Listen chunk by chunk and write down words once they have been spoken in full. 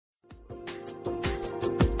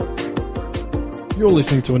You're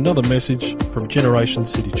listening to another message from Generation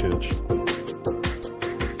City Church.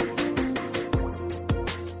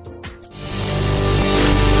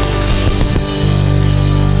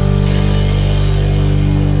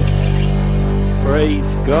 Praise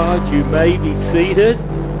God, you may be seated.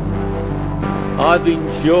 I've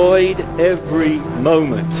enjoyed every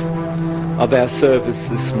moment of our service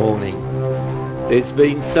this morning. There's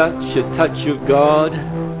been such a touch of God,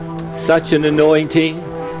 such an anointing.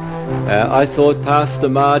 I thought Pastor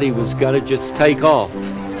Marty was going to just take off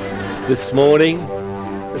this morning.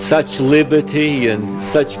 Such liberty and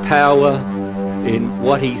such power in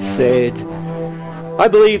what he said. I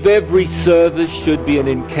believe every service should be an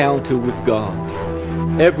encounter with God.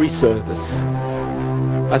 Every service.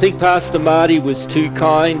 I think Pastor Marty was too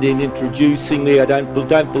kind in introducing me. I don't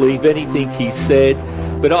believe anything he said,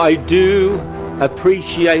 but I do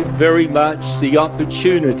appreciate very much the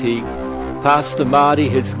opportunity Pastor Marty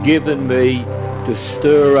has given me to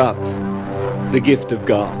stir up the gift of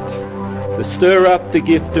God. To stir up the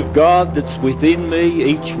gift of God that's within me.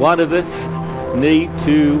 Each one of us need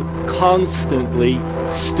to constantly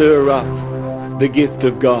stir up the gift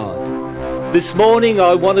of God. This morning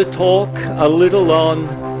I want to talk a little on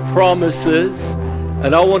promises,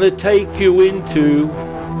 and I want to take you into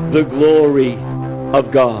the glory of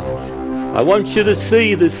God. I want you to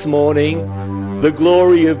see this morning the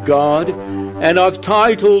glory of God, and I've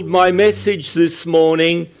titled my message this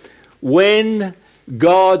morning, When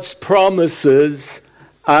God's Promises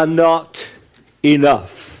Are Not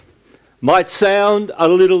Enough. Might sound a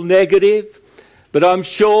little negative, but I'm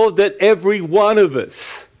sure that every one of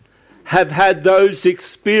us have had those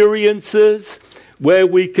experiences where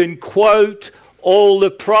we can quote all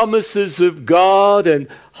the promises of God and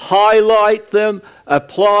highlight them,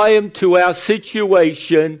 apply them to our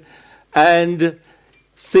situation, and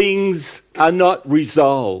things are not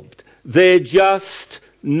resolved. They're just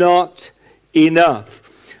not enough.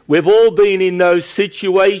 We've all been in those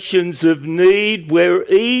situations of need where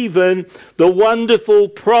even the wonderful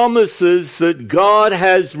promises that God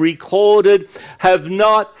has recorded have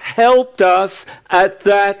not helped us at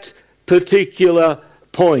that particular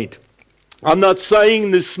point. I'm not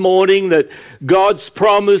saying this morning that God's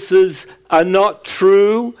promises are not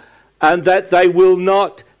true and that they will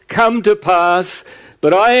not come to pass,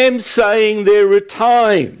 but I am saying there are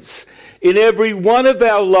times in every one of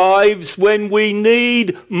our lives when we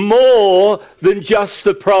need more than just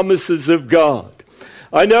the promises of God.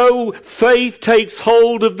 I know faith takes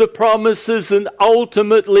hold of the promises and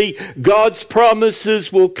ultimately God's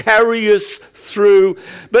promises will carry us through.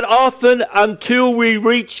 But often until we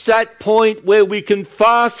reach that point where we can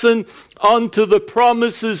fasten onto the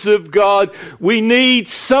promises of God, we need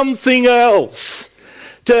something else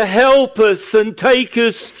to help us and take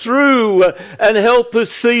us through and help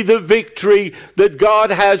us see the victory that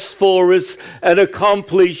God has for us and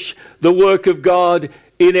accomplish the work of God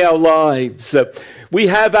in our lives. We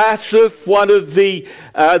have Asaph, one of the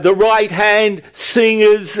right-hand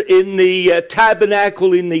singers in the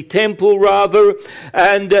tabernacle, in the temple rather,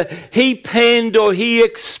 and he penned or he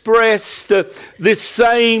expressed this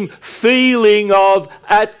same feeling of,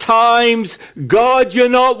 at times, God, you're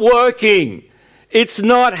not working. It's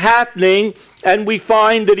not happening. And we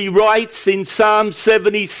find that he writes in Psalm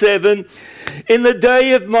 77, in the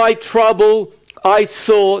day of my trouble, I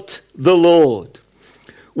sought the Lord.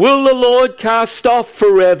 Will the Lord cast off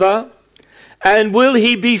forever? And will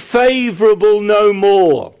he be favorable no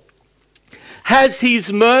more? Has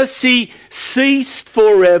his mercy ceased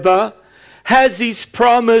forever? Has his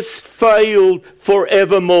promise failed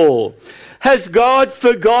forevermore? Has God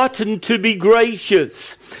forgotten to be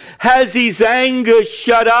gracious? Has his anger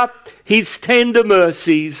shut up his tender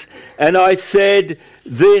mercies? And I said,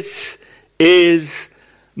 this is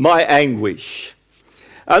my anguish.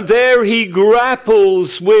 And there he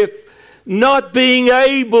grapples with not being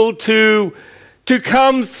able to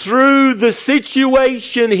come through the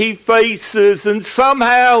situation he faces, and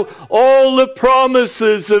somehow all the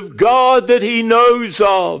promises of God that he knows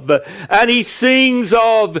of and he sings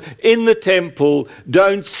of in the temple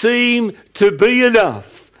don't seem to be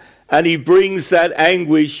enough. And he brings that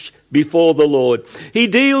anguish before the Lord. He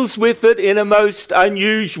deals with it in a most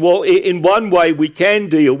unusual, in one way we can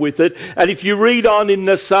deal with it. And if you read on in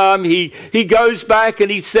the psalm, he goes back and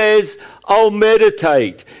he says, I'll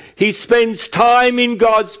meditate. He spends time in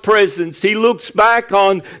God's presence. He looks back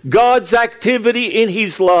on God's activity in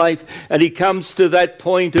his life, and he comes to that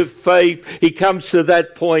point of faith. He comes to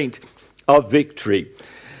that point of victory.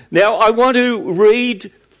 Now, I want to read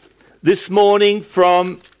this morning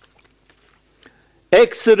from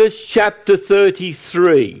Exodus chapter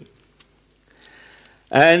 33.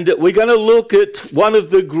 And we're going to look at one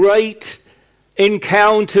of the great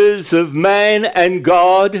encounters of man and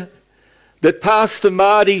God that Pastor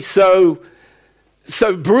Marty so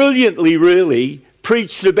brilliantly really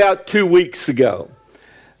preached about 2 weeks ago.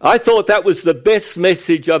 I thought that was the best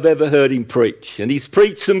message I've ever heard him preach. And he's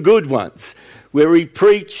preached some good ones, where he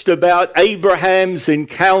preached about Abraham's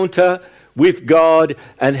encounter with God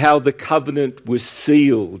and how the covenant was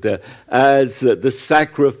sealed as the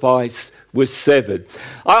sacrifice was severed.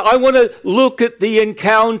 I want to look at the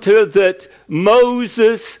encounter that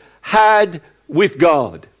Moses had with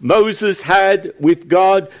God. Moses had with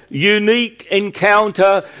God unique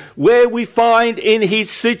encounter where we find in his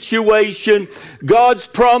situation God's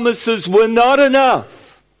promises were not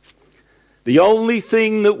enough. The only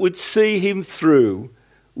thing that would see him through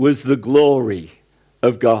was the glory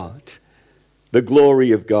of God. The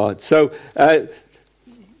glory of God. So we're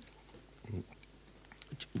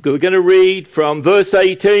going to read from verse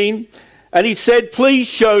 18. And he said, "Please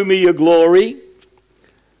show me your glory."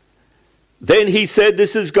 Then he said,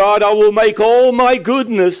 "This is God, I will make all my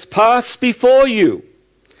goodness pass before you,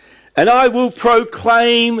 and I will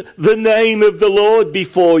proclaim the name of the Lord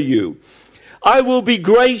before you. I will be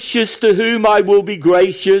gracious to whom I will be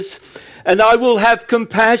gracious, and I will have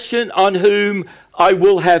compassion on whom I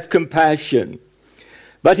will have compassion."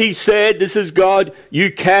 But he said, this is God,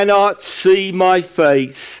 "You cannot see my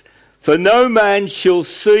face, for no man shall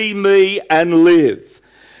see me and live."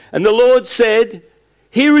 And the Lord said,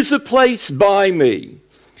 "Here is a place by me,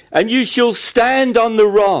 and you shall stand on the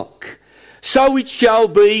rock. So it shall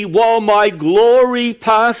be, while my glory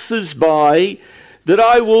passes by, that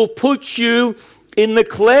I will put you in the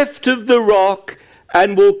cleft of the rock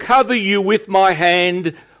and will cover you with my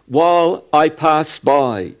hand while I pass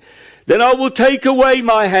by. Then I will take away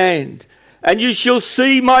my hand, and you shall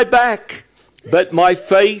see my back, but my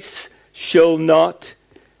face shall not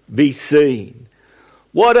be seen."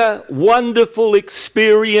 What a wonderful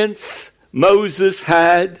experience Moses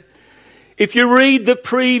had. If you read the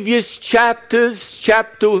previous chapters,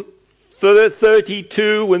 chapter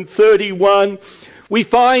 32 and 31, we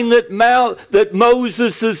find that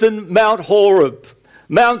Moses is in Mount Horeb,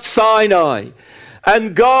 Mount Sinai,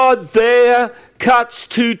 and God there cuts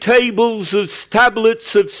 2 tablets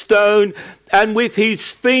of stone, and with his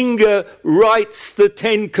finger writes the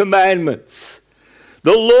 10 Commandments.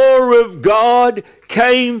 The law of God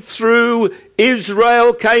came through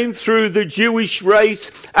Israel, came through the Jewish race,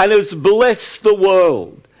 and has blessed the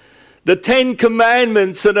world. The 10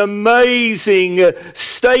 Commandments, an amazing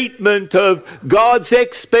statement of God's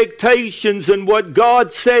expectations and what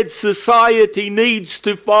God said society needs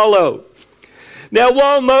to follow. Now,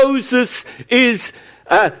 while Moses is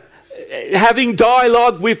having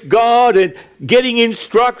dialogue with God and getting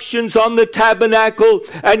instructions on the tabernacle,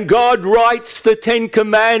 and God writes the 10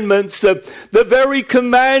 Commandments, the very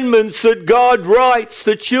commandments that God writes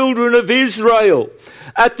the children of Israel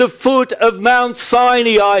at the foot of Mount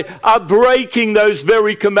Sinai are breaking those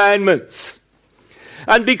very commandments.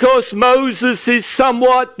 And because Moses is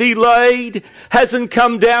somewhat delayed, hasn't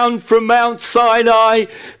come down from Mount Sinai,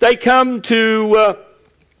 they come to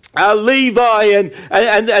Levi and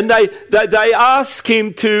they ask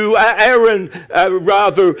him to, Aaron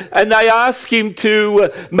and they ask him to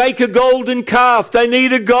make a golden calf. They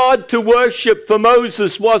need a God to worship, for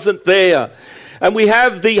Moses wasn't there. And we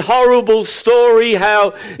have the horrible story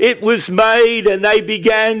how it was made, and they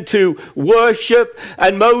began to worship,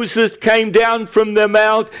 and Moses came down from the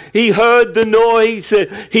mount. He heard the noise,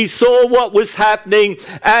 he saw what was happening,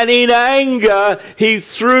 and in anger he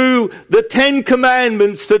threw the 10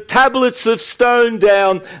 Commandments, the tablets of stone,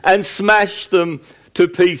 down and smashed them to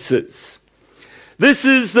pieces. This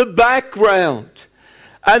is the background.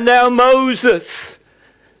 And now Moses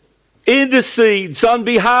intercedes on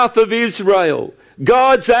behalf of Israel.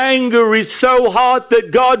 God's anger is so hot that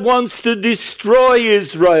God wants to destroy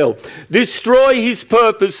Israel, destroy his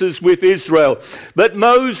purposes with Israel. But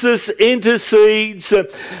Moses intercedes,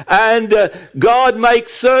 and God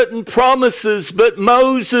makes certain promises, but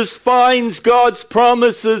Moses finds God's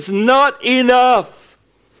promises not enough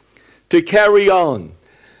to carry on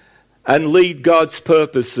and lead God's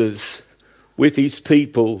purposes with his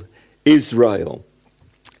people, Israel.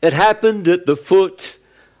 It happened at the foot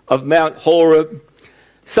of Mount Horeb.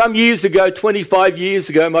 Some years ago, 25 years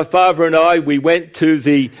ago, my father and I, we went to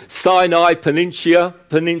the Sinai Peninsula,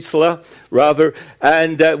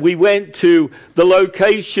 and we went to the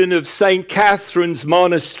location of St. Catherine's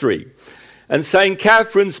Monastery. And St.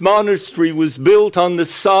 Catherine's Monastery was built on the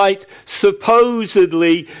site,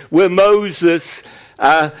 supposedly, where Moses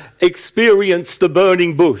experienced the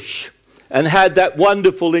burning bush and had that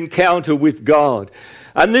wonderful encounter with God.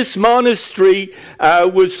 And this monastery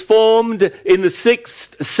was formed in the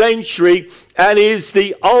 6th century and is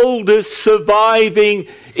the oldest surviving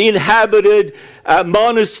inhabited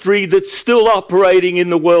monastery that's still operating in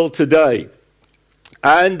the world today.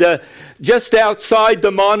 And just outside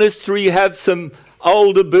the monastery you have some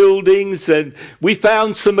older buildings, and we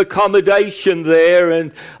found some accommodation there,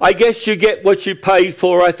 and I guess you get what you pay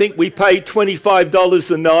for. I think we paid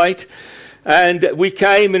 $25 a night, and we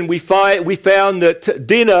came and we found that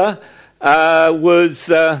dinner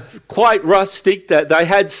was quite rustic. That they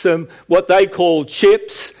had some what they called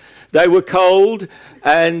chips. They were cold,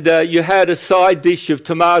 and you had a side dish of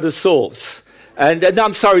tomato sauce. And no,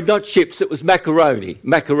 I'm sorry, not chips. It was macaroni.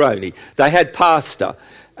 They had pasta.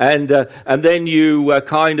 And then you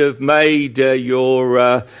kind of made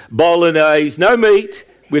your bolognese, no meat,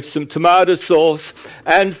 with some tomato sauce.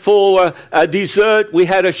 And for dessert, we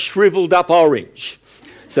had a shriveled up orange.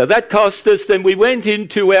 So that cost us. Then we went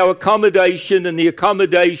into our accommodation, and the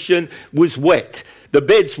accommodation was wet. The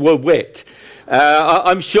beds were wet.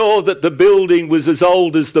 I'm sure that the building was as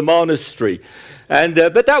old as the monastery.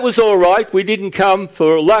 But that was all right. We didn't come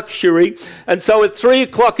for luxury. And so at 3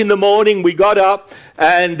 o'clock in the morning, we got up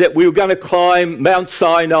and we were going to climb Mount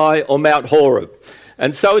Sinai or Mount Horeb.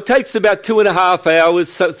 And so it takes about 2.5 hours,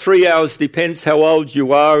 so 3 hours, depends how old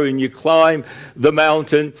you are, and you climb the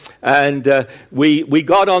mountain. And we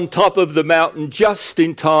got on top of the mountain just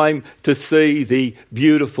in time to see the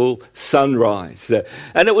beautiful sunrise.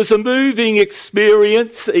 And it was a moving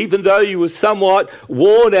experience, even though you were somewhat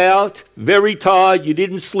worn out, very tired, you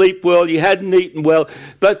didn't sleep well, you hadn't eaten well,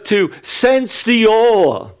 but to sense the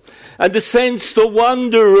awe and to sense the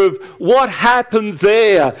wonder of what happened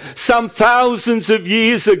there some thousands of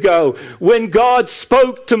years ago when God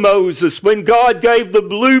spoke to Moses, when God gave the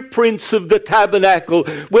blueprints of the tabernacle,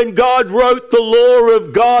 when God wrote the law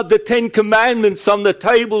of God, the 10 Commandments on the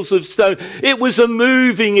tables of stone. It was a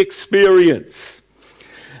moving experience.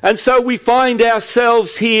 And so we find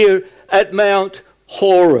ourselves here at Mount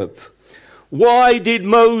Horeb. Why did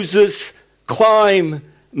Moses climb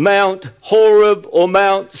Mount Horeb or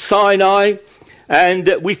Mount Sinai?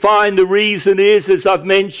 And we find the reason is, as I've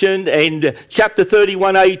mentioned in chapter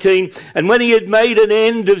 31:18, and when he had made an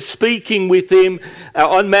end of speaking with him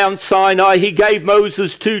on Mount Sinai, he gave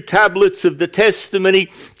Moses 2 tablets of the testimony,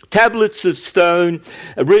 tablets of stone,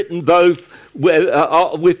 written both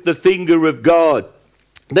with the finger of God.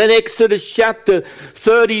 Then Exodus chapter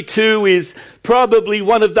 32 is probably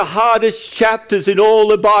one of the hardest chapters in all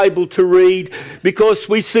the Bible to read, because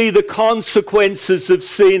we see the consequences of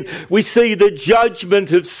sin. We see the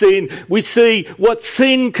judgment of sin. We see what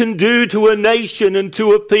sin can do to a nation and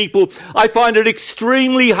to a people. I find it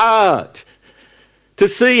extremely hard to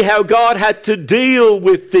see how God had to deal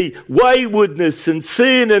with the waywardness and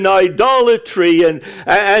sin and idolatry and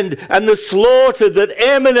the slaughter that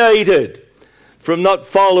emanated from not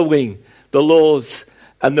following the laws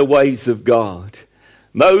and the ways of God.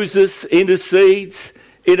 Moses intercedes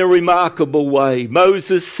in a remarkable way.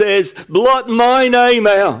 Moses says, blot my name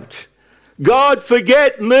out. God,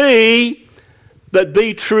 forget me, but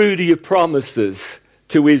be true to your promises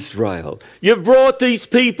to Israel. You've brought these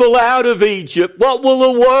people out of Egypt. What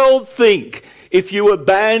will the world think if you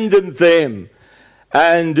abandon them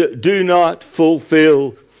and do not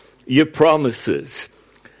fulfill your promises?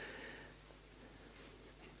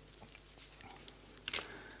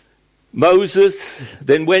 Moses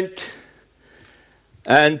then went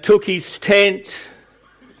and took his tent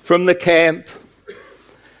from the camp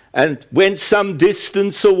and went some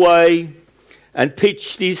distance away and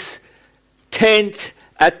pitched his tent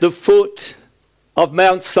at the foot of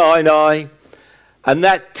Mount Sinai, and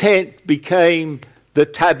that tent became the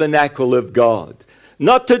tabernacle of God.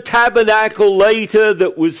 Not the tabernacle later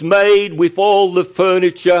that was made with all the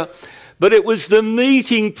furniture, but it was the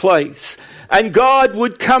meeting place. And God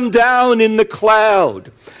would come down in the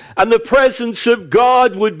cloud, and the presence of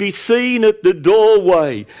God would be seen at the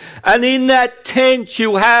doorway. And in that tent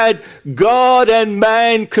you had God and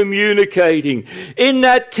man communicating. In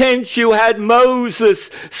that tent you had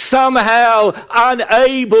Moses somehow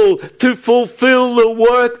unable to fulfill the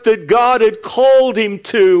work that God had called him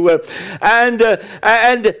to. And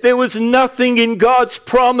there was nothing in God's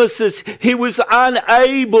promises. He was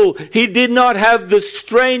unable. He did not have the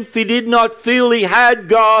strength. He did not feel he had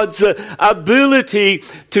God's ability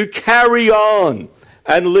to carry on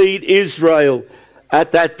and lead Israel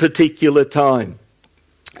at that particular time.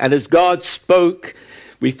 And as God spoke,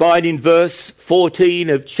 we find in verse 14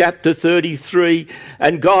 of chapter 33,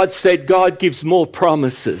 and God said, God gives more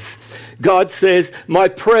promises. God says, my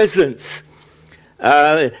presence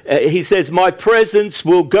He says, my presence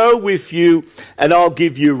will go with you and I'll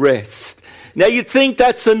give you rest. Now you'd think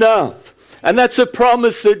that's enough. And that's a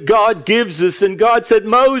promise that God gives us. And God said,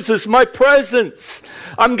 Moses, my presence,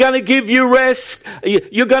 I'm going to give you rest.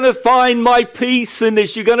 You're going to find my peace in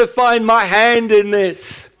this. You're going to find my hand in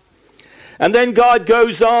this. And then God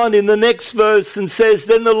goes on in the next verse and says,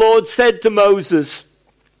 then the Lord said to Moses,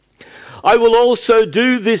 I will also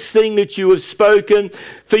do this thing that you have spoken,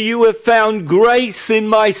 for you have found grace in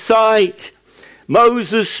my sight.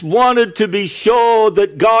 Moses wanted to be sure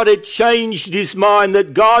that God had changed his mind,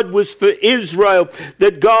 that God was for Israel,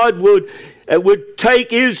 that God would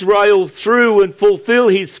take Israel through and fulfill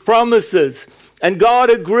his promises. And God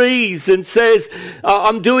agrees and says,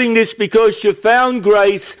 I'm doing this because you found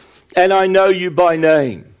grace and I know you by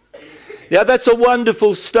name. Now that's a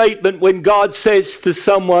wonderful statement when God says to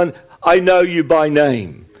someone, I know you by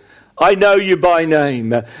name. I know you by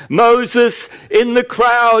name. Moses, in the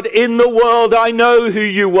crowd, in the world, I know who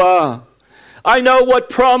you are. I know what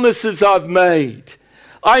promises I've made.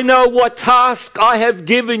 I know what task I have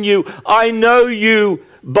given you. I know you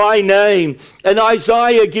by name. And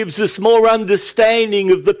Isaiah gives us more understanding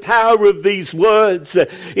of the power of these words.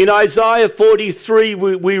 In Isaiah 43,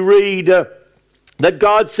 we read that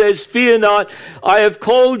God says, fear not, I have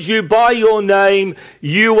called you by your name,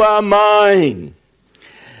 you are mine.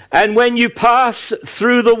 And when you pass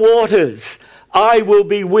through the waters, I will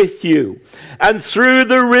be with you. And through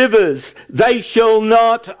the rivers, they shall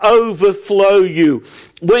not overflow you.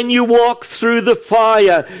 When you walk through the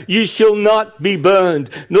fire, you shall not be burned,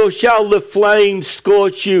 nor shall the flames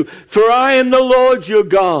scorch you. For I am the Lord your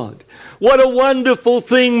God. What a wonderful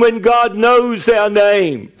thing when God knows our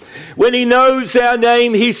name. When he knows our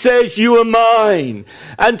name, he says, you are mine.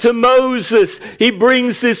 And to Moses, he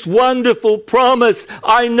brings this wonderful promise.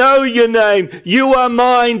 I know your name. You are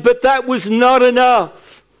mine. But that was not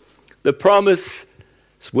enough. The promises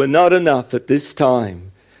were not enough at this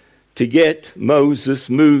time to get Moses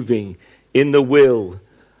moving in the will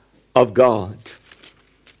of God.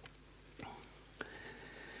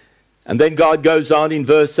 And then God goes on in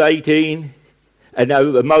verse 18, and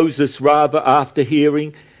Moses, rather, after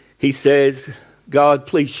hearing, he says, God,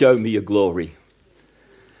 please show me your glory.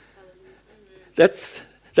 That's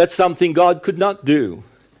something God could not do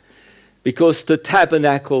because the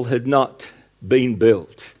tabernacle had not been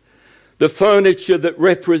built. The furniture that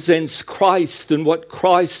represents Christ and what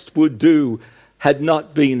Christ would do had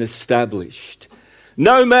not been established.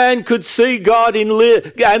 No man could see God and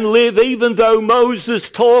live, even though Moses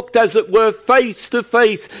talked, as it were, face to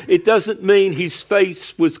face. It doesn't mean his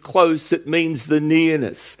face was close. It means the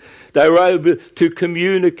nearness. They were able to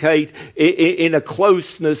communicate in a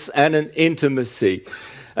closeness and an intimacy.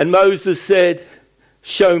 And Moses said,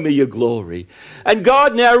 show me your glory. And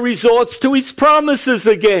God now resorts to his promises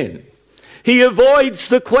again. He avoids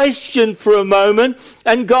the question for a moment,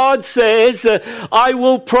 and God says, I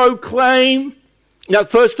will proclaim. Now,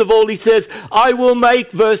 first of all, he says, I will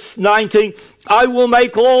make, verse 19, I will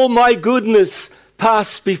make all my goodness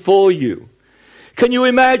pass before you. Can you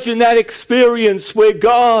imagine that experience where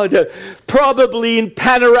God, probably in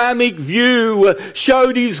panoramic view,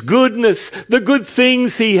 showed his goodness, the good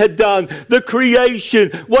things he had done, the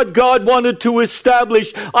creation, what God wanted to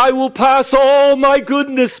establish. I will pass all my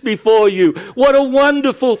goodness before you. What a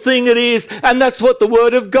wonderful thing it is. And that's what the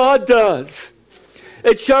Word of God does.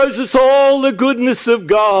 It shows us all the goodness of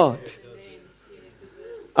God.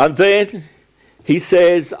 And then he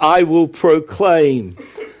says, I will proclaim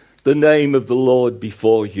the name of the Lord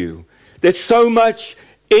before you. There's so much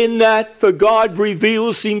in that, for God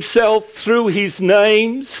reveals himself through his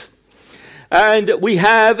names. And we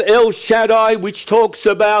have El Shaddai, which talks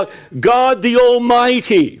about God the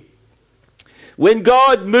Almighty. When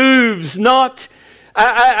God moves, not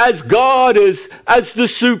as God, as the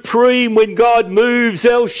supreme, when God moves,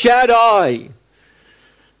 El Shaddai.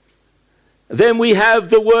 Then we have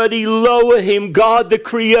the word Elohim, God the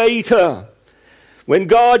Creator. When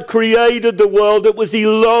God created the world, it was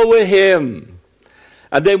Elohim.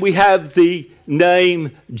 And then we have the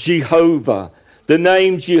name Jehovah. The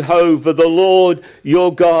name Jehovah, the Lord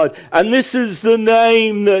your God. And this is the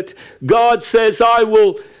name that God says, I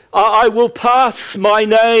will pass my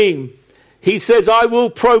name. He says, I will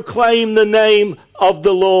proclaim the name of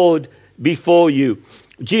the Lord before you.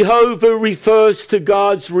 Jehovah refers to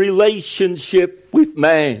God's relationship with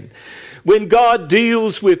man. When God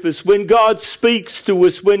deals with us, when God speaks to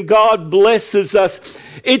us, when God blesses us,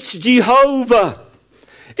 it's Jehovah.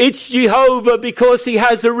 It's Jehovah because he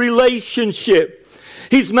has a relationship.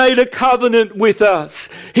 He's made a covenant with us.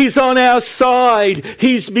 He's on our side.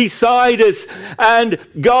 He's beside us. And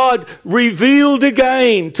God revealed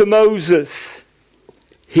again to Moses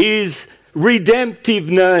his redemptive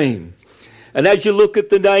name. And as you look at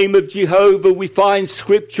the name of Jehovah, we find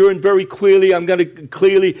scripture, and very clearly, I'm going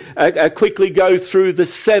to quickly go through the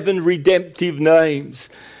 7 redemptive names.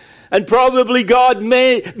 And probably God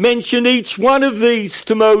mentioned each one of these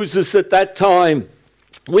to Moses at that time.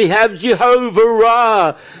 We have Jehovah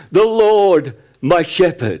Ra, the Lord my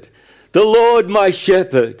shepherd. The Lord my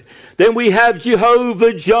shepherd. Then we have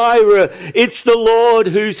Jehovah Jireh. It's the Lord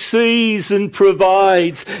who sees and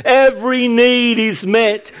provides. Every need is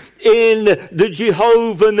met in the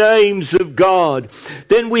Jehovah names of God.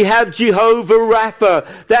 Then we have Jehovah Rapha.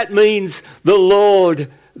 That means the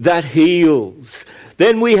Lord that heals.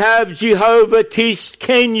 Then we have Jehovah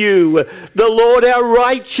Tishkenu, the Lord our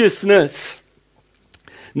righteousness.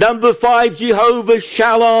 Number 5, Jehovah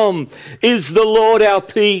Shalom is the Lord our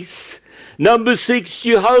peace. Number 6,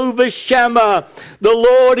 Jehovah Shammah, the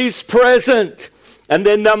Lord is present. And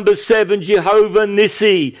then number 7, Jehovah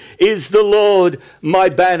Nissi is the Lord, my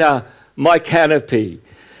banner, my canopy.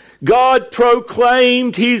 God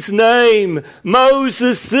proclaimed his name.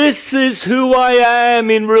 Moses, this is who I am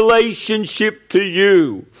in relationship to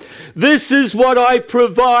you. This is what I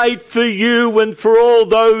provide for you and for all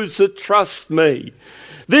those that trust me.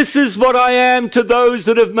 This is what I am to those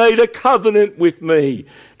that have made a covenant with me.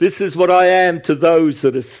 This is what I am to those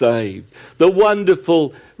that are saved. The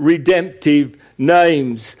wonderful redemptive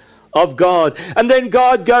names of God. And then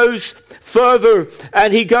God goes further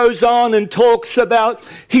and he goes on and talks about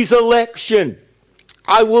his election.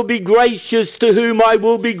 I will be gracious to whom I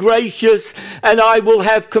will be gracious, and I will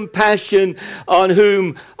have compassion on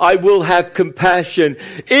whom I will have compassion.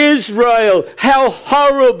 Israel, how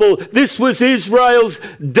horrible. This was Israel's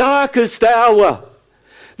darkest hour.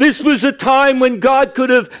 This was a time when God could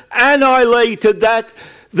have annihilated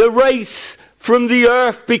the race from the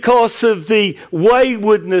earth because of the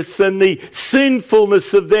waywardness and the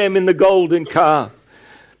sinfulness of them in the golden calf.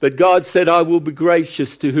 But God said, I will be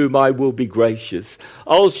gracious to whom I will be gracious.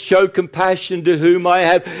 I'll show compassion to whom I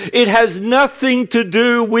have. It has nothing to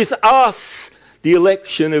do with us, the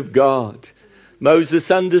election of God. Moses,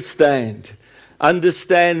 understand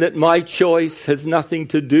that my choice has nothing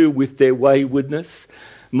to do with their waywardness.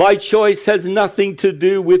 My choice has nothing to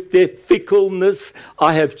do with their fickleness.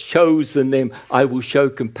 I have chosen them. I will show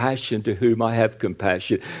compassion to whom I have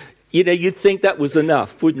compassion. You know, you'd think that was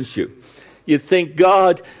enough, wouldn't you? You'd think,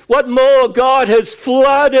 God, what more? God has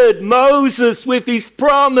flooded Moses with his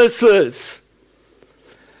promises.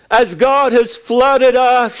 As God has flooded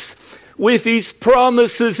us with his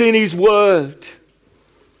promises in his word.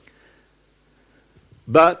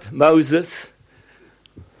 But Moses,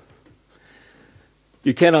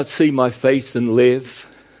 you cannot see my face and live.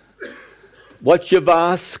 What you've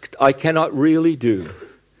asked, I cannot really do.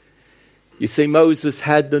 You see, Moses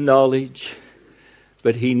had the knowledge,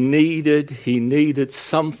 but he needed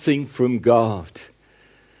something from God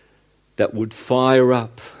that would fire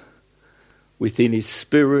up within his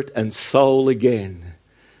spirit and soul again,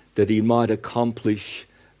 that he might accomplish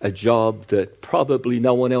a job that probably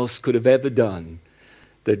no one else could have ever done,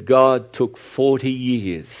 that God took 40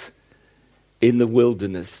 years in the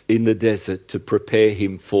wilderness, in the desert, to prepare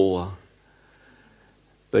him for.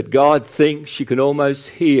 But God thinks, you can almost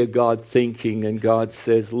hear God thinking, and God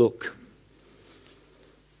says, look,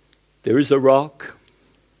 there is a rock.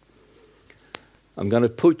 I'm going to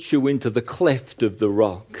put you into the cleft of the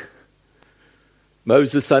rock.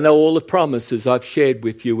 Moses, I know all the promises I've shared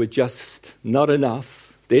with you are just not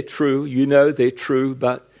enough. They're true, you know they're true,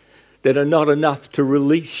 but they're not enough to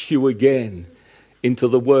release you again into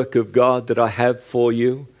the work of God that I have for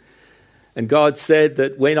you. And God said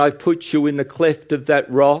that when I put you in the cleft of that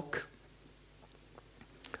rock,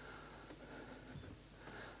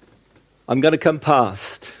 I'm going to come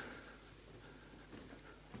past.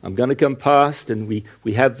 I'm going to come past, and we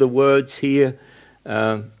have the words here.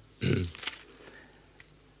 You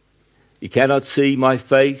cannot see my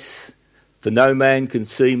face, for no man can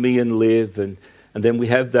see me and live. And then we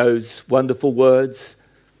have those wonderful words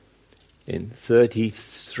in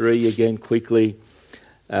 33 again quickly.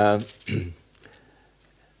 And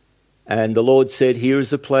the Lord said, here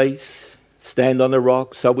is a place, stand on the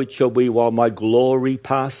rock, so it shall be while my glory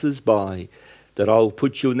passes by, that I will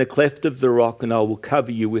put you in the cleft of the rock, and I will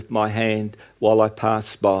cover you with my hand while I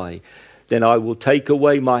pass by. Then I will take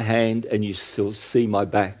away my hand, and you shall see my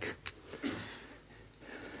back.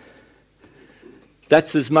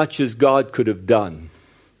 That's as much as God could have done.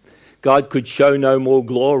 God could show no more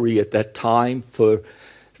glory at that time, for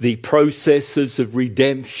the processes of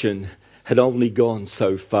redemption had only gone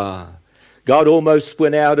so far. God almost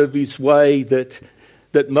went out of his way that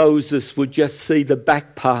Moses would just see the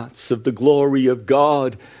back parts of the glory of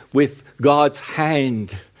God, with God's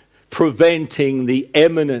hand preventing the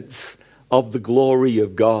eminence of the glory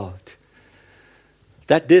of God.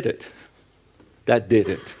 That did it. That did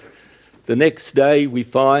it. The next day we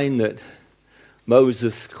find that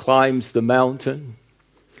Moses climbs the mountain.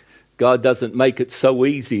 God doesn't make it so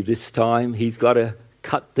easy this time. He's got to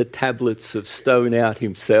cut the tablets of stone out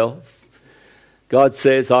himself. God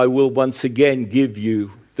says, I will once again give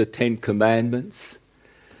you the 10 Commandments.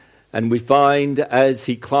 And we find as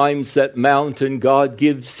he climbs that mountain, God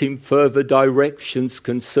gives him further directions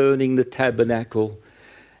concerning the tabernacle.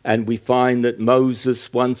 And we find that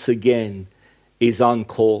Moses once again is on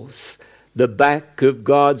course. The back of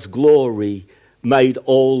God's glory made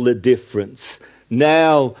all the difference.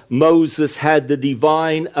 Now Moses had the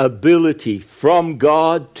divine ability from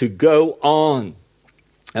God to go on.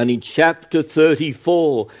 And in chapter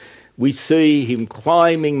 34, we see him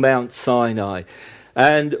climbing Mount Sinai.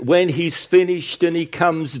 And when he's finished and he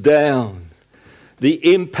comes down,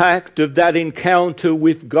 the impact of that encounter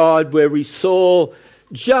with God, where he saw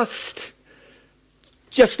just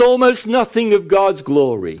almost nothing of God's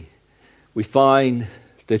glory, we find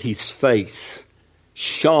that his face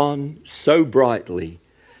shone so brightly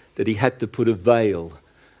that he had to put a veil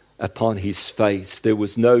upon his face. There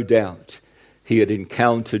was no doubt he had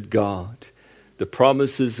encountered God. The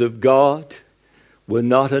promises of God were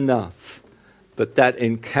not enough, but that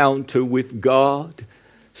encounter with God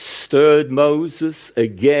stirred Moses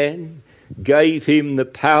again, gave him the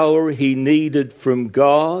power he needed from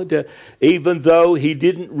God, even though he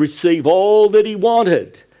didn't receive all that he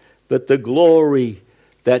wanted. But the glory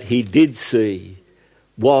that he did see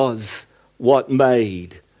was what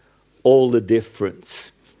made all the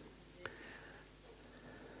difference.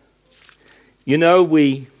 You know,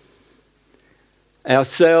 we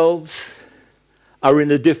ourselves are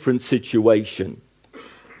in a different situation.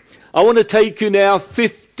 I want to take you now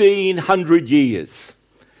 1,500 years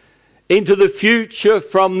into the future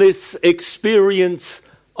from this experience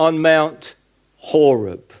on Mount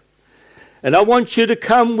Horeb. And I want you to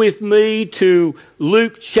come with me to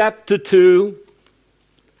Luke chapter 2.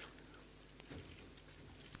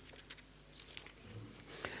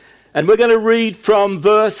 And we're going to read from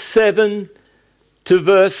verse 7 to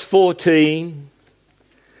verse 14.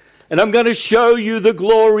 And I'm going to show you the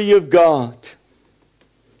glory of God.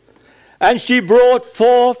 And she brought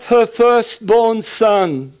forth her firstborn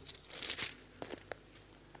son,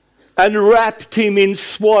 and wrapped him in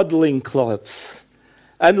swaddling cloths,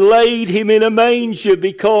 and laid him in a manger,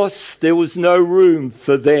 because there was no room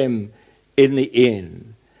for them in the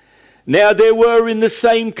inn. Now there were in the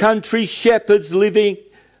same country shepherds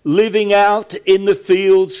living out in the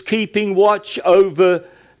fields, keeping watch over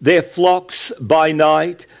their flocks by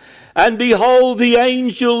night. And behold, the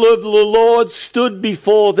angel of the Lord stood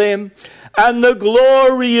before them, and the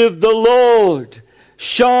glory of the Lord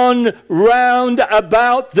shone round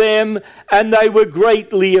about them, and they were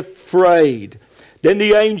greatly afraid. Then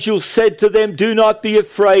the angel said to them, do not be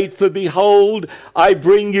afraid, for behold, I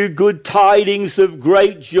bring you good tidings of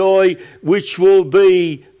great joy, which will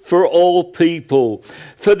be for all people.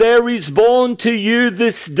 For there is born to you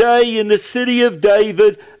this day in the city of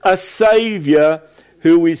David a Saviour,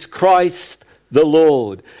 who is Christ the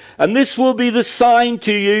Lord. And this will be the sign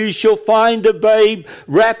to you. You shall find a babe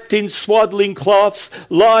wrapped in swaddling cloths,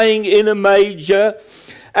 lying in a manger.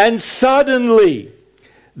 And suddenly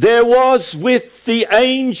there was with the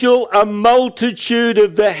angel a multitude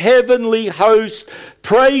of the heavenly host,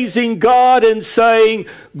 praising God and saying,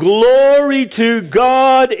 glory to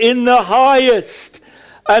God in the highest,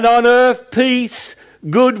 and on earth peace,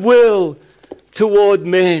 goodwill toward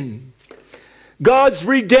men. God's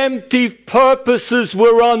redemptive purposes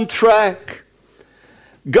were on track.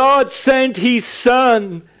 God sent his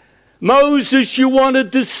son. Moses, you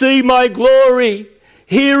wanted to see my glory.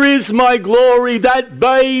 Here is my glory, that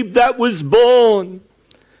babe that was born.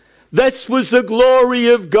 This was the glory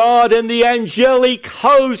of God, and the angelic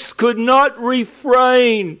host could not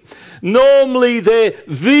refrain. Normally their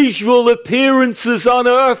visual appearances on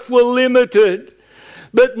earth were limited.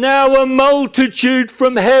 But now a multitude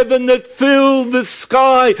from heaven that filled the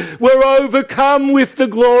sky were overcome with the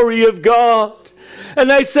glory of God. And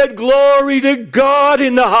they said, glory to God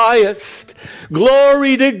in the highest.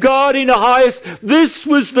 Glory to God in the highest. This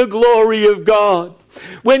was the glory of God.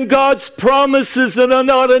 When God's promises are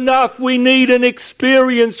not enough, we need an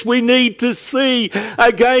experience. We need to see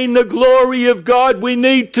again the glory of God. We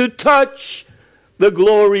need to touch the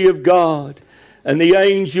glory of God. And the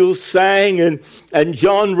angels sang, and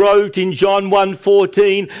John wrote in John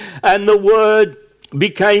 1:14, and the Word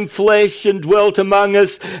became flesh and dwelt among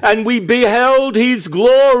us, and we beheld his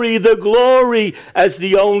glory, the glory as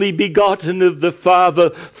the only begotten of the Father,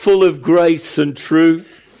 full of grace and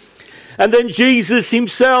truth. And then Jesus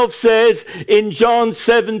himself says in John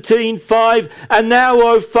 17:5, and now,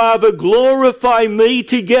 O Father, glorify me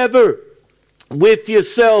together with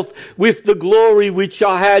yourself, with the glory which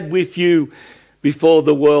I had with you before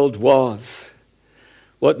the world was.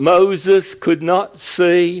 What Moses could not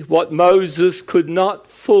see, what Moses could not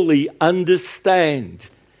fully understand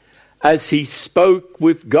as he spoke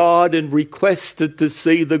with God and requested to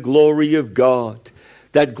see the glory of God,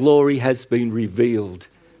 that glory has been revealed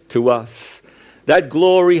to us. That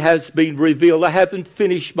glory has been revealed. I haven't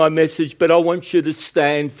finished my message, but I want you to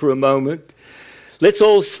stand for a moment. Let's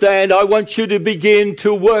all stand. I want you to begin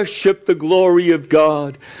to worship the glory of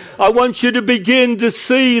God. I want you to begin to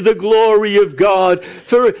see the glory of God.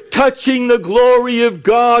 For touching the glory of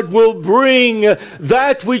God will bring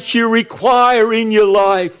that which you require in your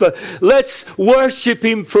life. Let's worship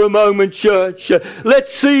him for a moment, church.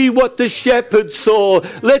 Let's see what the shepherds saw.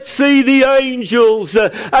 Let's see the angels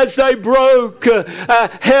as they broke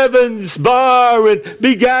heaven's bar and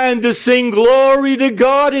began to sing glory to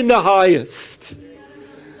God in the highest.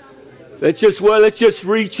 Let's just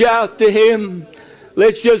reach out to him.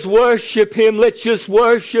 Let's just worship him. Let's just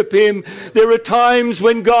worship him. There are times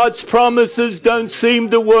when God's promises don't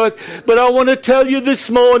seem to work. But I want to tell you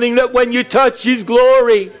this morning that when you touch his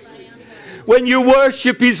glory, when you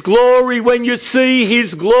worship his glory, when you see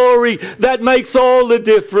his glory, that makes all the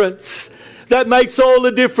difference. That makes all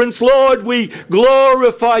the difference. Lord, we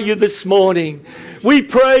glorify you this morning. We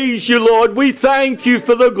praise you, Lord. We thank you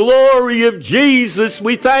for the glory of Jesus.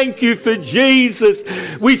 We thank you for Jesus.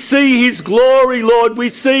 We see his glory, Lord. We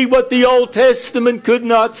see what the Old Testament could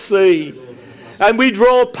not see. And we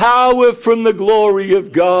draw power from the glory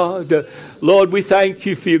of God. Lord, we thank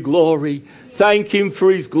you for your glory. Thank him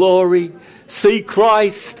for his glory. See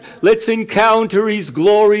Christ. Let's encounter his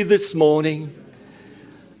glory this morning.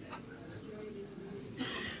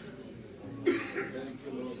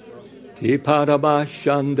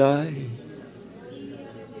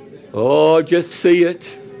 Oh, just see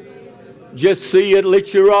it. Just see it.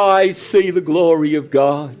 Let your eyes see the glory of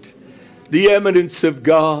God, the eminence of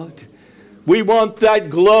God. We want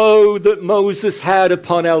that glow that Moses had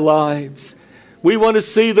upon our lives. We want to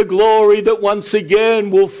see the glory that once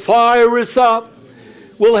again will fire us up,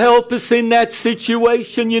 will help us in that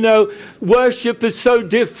situation. You know, worship is so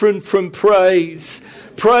different from praise.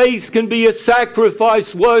 Praise can be a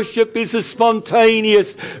sacrifice. Worship is a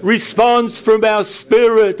spontaneous response from our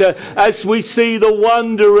spirit as we see the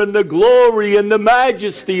wonder and the glory and the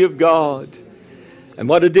majesty of God. And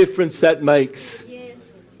what a difference that makes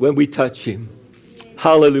when we touch him.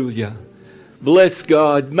 Hallelujah. Bless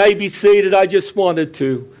God. May be seated. I just wanted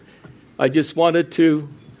to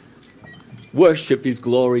worship his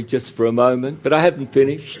glory just for a moment, but I haven't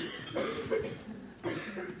finished.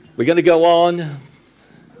 We're going to go on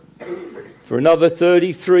for another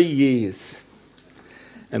 33 years.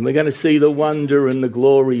 And we're going to see the wonder and the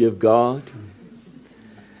glory of God.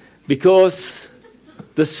 Because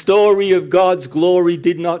the story of God's glory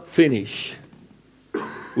did not finish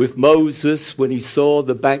with Moses when he saw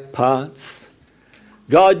the back parts.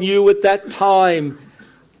 God knew at that time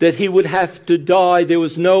that he would have to die. There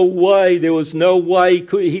was no way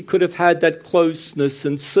he could have had that closeness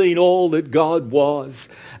and seen all that God was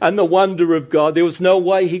and the wonder of God. There was no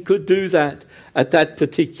way he could do that at that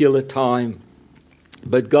particular time.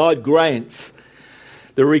 But God grants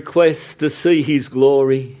the request to see his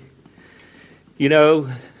glory. You know,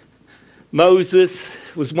 Moses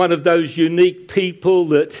was one of those unique people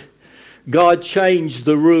that God changed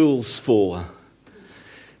the rules for.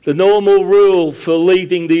 The normal rule for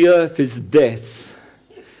leaving the earth is death.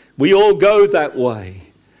 We all go that way.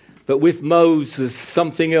 But with Moses,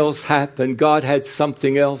 something else happened. God had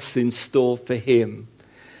something else in store for him.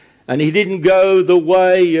 And he didn't go the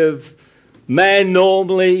way of man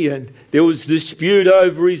normally, and there was dispute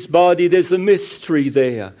over his body. There's a mystery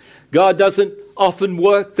there. God doesn't often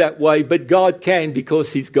work that way, but God can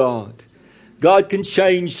because he's God. God can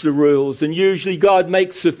change the rules, and usually God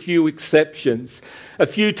makes a few exceptions. A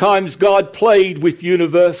few times God played with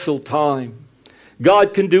universal time.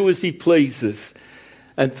 God can do as he pleases.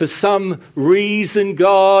 And for some reason,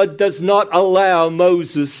 God does not allow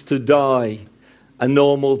Moses to die a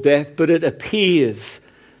normal death, but it appears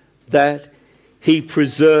that he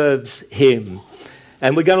preserves him.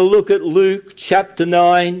 And we're going to look at Luke chapter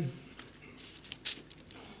 9.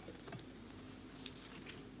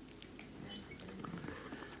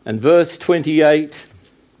 And verse 28,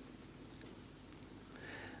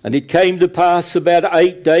 and it came to pass about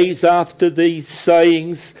 8 days after these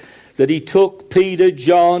sayings that he took Peter,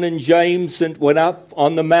 John, and James and went up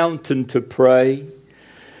on the mountain to pray.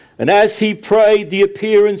 And as he prayed, the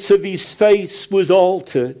appearance of his face was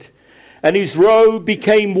altered, and his robe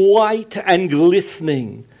became white and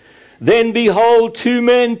glistening. Then behold, 2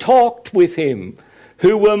 men talked with him,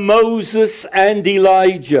 who were Moses and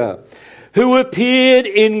Elijah, who appeared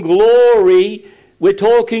in glory. We're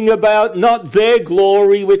talking about not their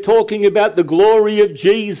glory, we're talking about the glory of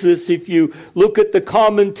Jesus, if you look at the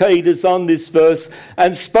commentators on this verse,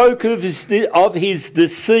 and spoke of his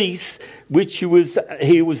decease, which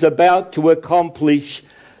he was about to accomplish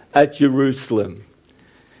at Jerusalem.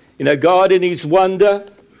 You know, God in his wonder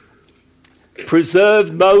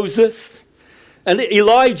preserved Moses, and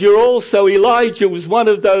Elijah also. Elijah was one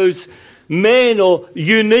of those men, or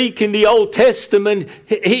unique in the Old Testament.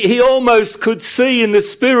 He almost could see in the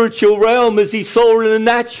spiritual realm as he saw in the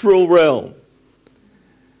natural realm.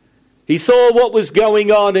 He saw what was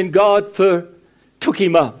going on, and God took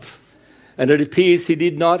him up. And it appears he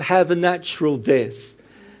did not have a natural death.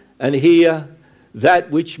 And here,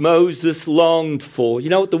 that which Moses longed for. You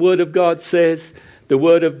know what the Word of God says? The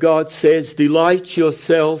Word of God says, delight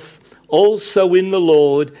yourself also in the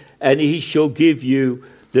Lord, and he shall give you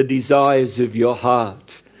the desires of your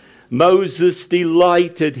heart. Moses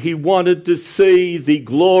delighted. He wanted to see the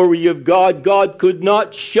glory of God. God could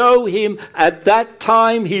not show him at that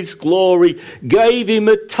time his glory. Gave him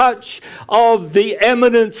a touch of the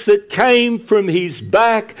eminence that came from his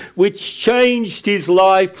back, which changed his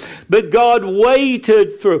life. But God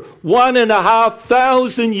waited for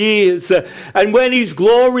 1,500 years. And when his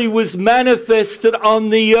glory was manifested on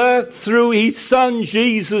the earth through his Son,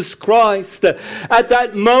 Jesus Christ, at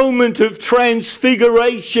that moment of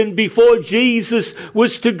transfiguration, before Jesus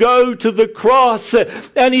was to go to the cross,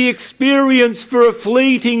 and he experienced for a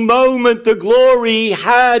fleeting moment the glory he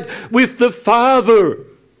had with the Father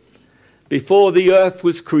before the earth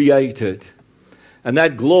was created. And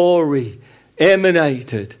that glory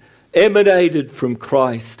emanated from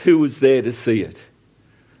Christ. Who was there to see it?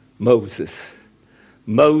 Moses.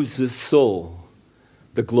 Moses saw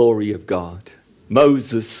the glory of God.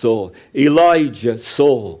 Moses saw. Elijah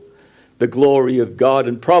saw the glory of God.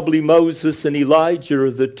 And probably Moses and Elijah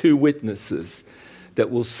are the 2 witnesses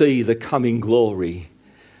that will see the coming glory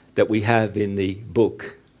that we have in the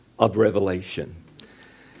book of Revelation.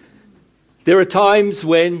 There are times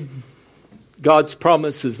when God's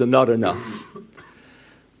promises are not enough.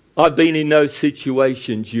 I've been in those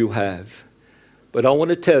situations, you have. But I want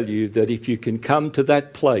to tell you that if you can come to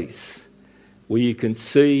that place where you can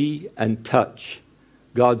see and touch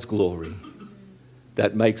God's glory,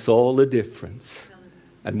 that makes all the difference.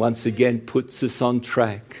 And once again puts us on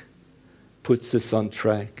track.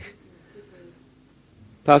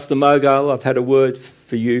 Pastor Mogo, I've had a word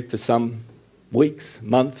for you for some weeks,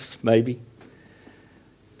 months maybe.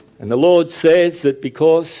 And the Lord says that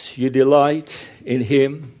because you delight in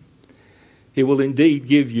him, he will indeed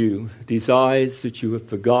give you desires that you have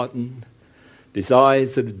forgotten,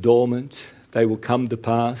 desires that are dormant. They will come to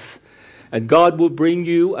pass. And God will bring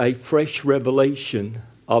you a fresh revelation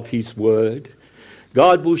of his word.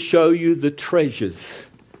 God will show you the treasures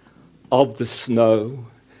of the snow.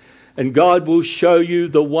 And God will show you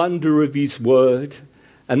the wonder of his word.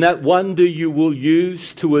 And that wonder you will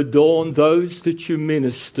use to adorn those that you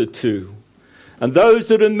minister to. And those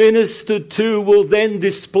that are ministered to will then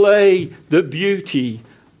display the beauty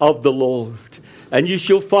of the Lord. And you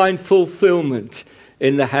shall find fulfillment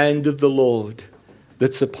in the hand of the Lord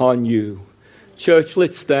that's upon you. Church,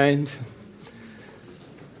 let's stand.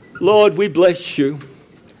 Lord, we bless you.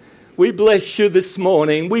 We bless you this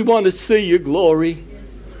morning. We want to see your glory.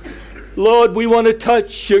 Lord, we want to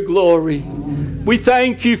touch your glory. We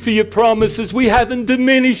thank you for your promises. We haven't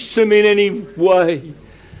diminished them in any way.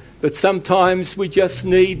 But sometimes we just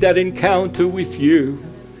need that encounter with you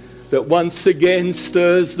that once again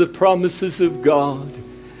stirs the promises of God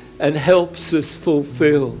and helps us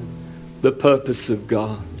fulfill the purpose of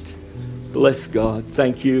God. Bless God.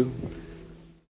 Thank you.